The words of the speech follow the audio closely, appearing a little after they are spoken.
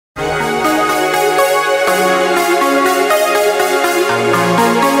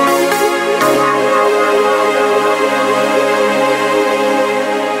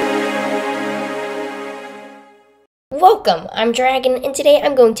Welcome, I'm Dragon, and today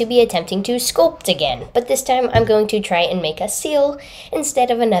I'm going to be attempting to sculpt again, but this time I'm going to try and make a seal instead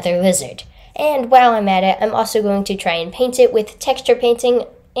of another lizard. And while I'm at it, I'm also going to try and paint it with texture painting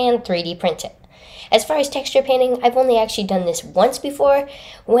and 3D print it. As far as texture painting, I've only actually done this once before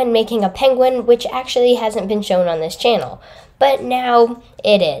when making a penguin, which actually hasn't been shown on this channel. But now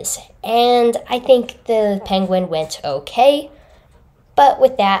it is, and I think the penguin went okay. But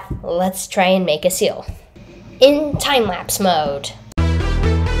with that, let's try and make a seal. In time-lapse mode.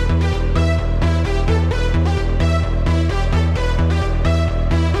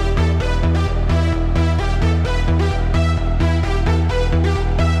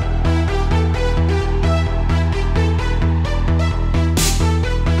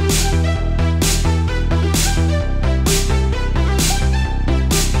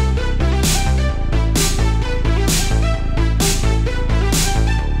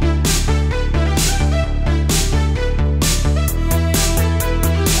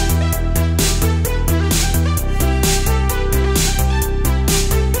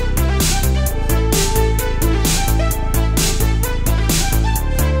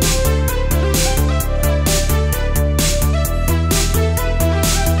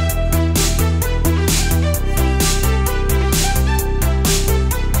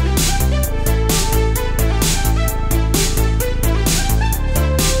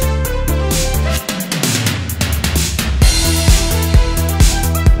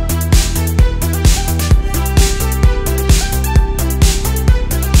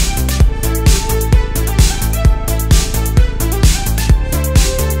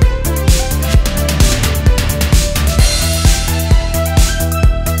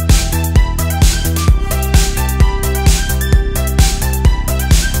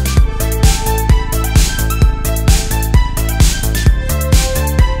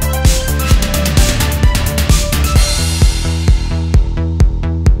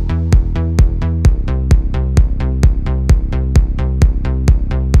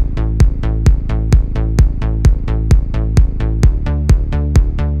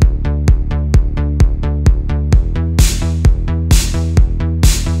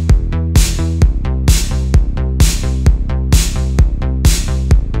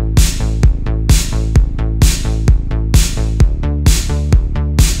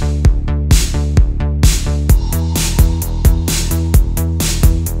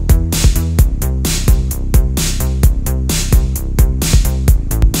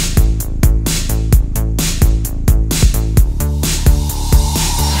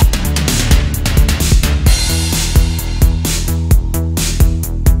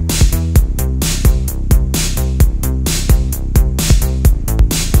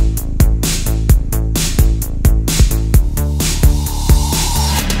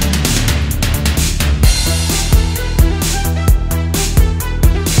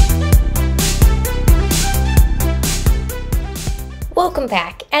 Welcome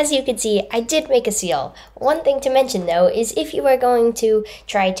back. As you can see, I did make a seal. One thing to mention though is if you are going to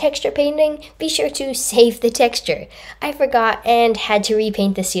try texture painting, be sure to save the texture. I forgot and had to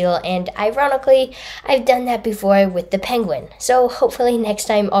repaint the seal, and ironically, I've done that before with the penguin. So hopefully next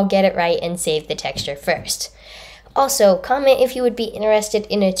time I'll get it right and save the texture first. Also, comment if you would be interested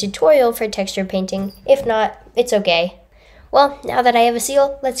in a tutorial for texture painting. If not, it's okay. Well, now that I have a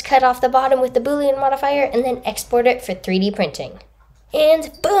seal, let's cut off the bottom with the Boolean modifier and then export it for 3D printing.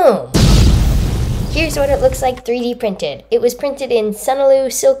 And boom! Here's what it looks like 3D printed. It was printed in Sunaloo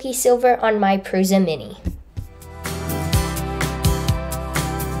Silky Silver on my Prusa Mini.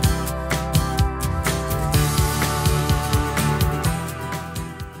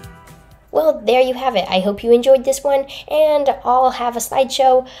 Well, there you have it. I hope you enjoyed this one, and I'll have a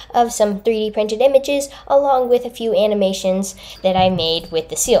slideshow of some 3D printed images along with a few animations that I made with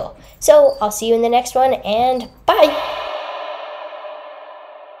the seal. So I'll see you in the next one, and bye!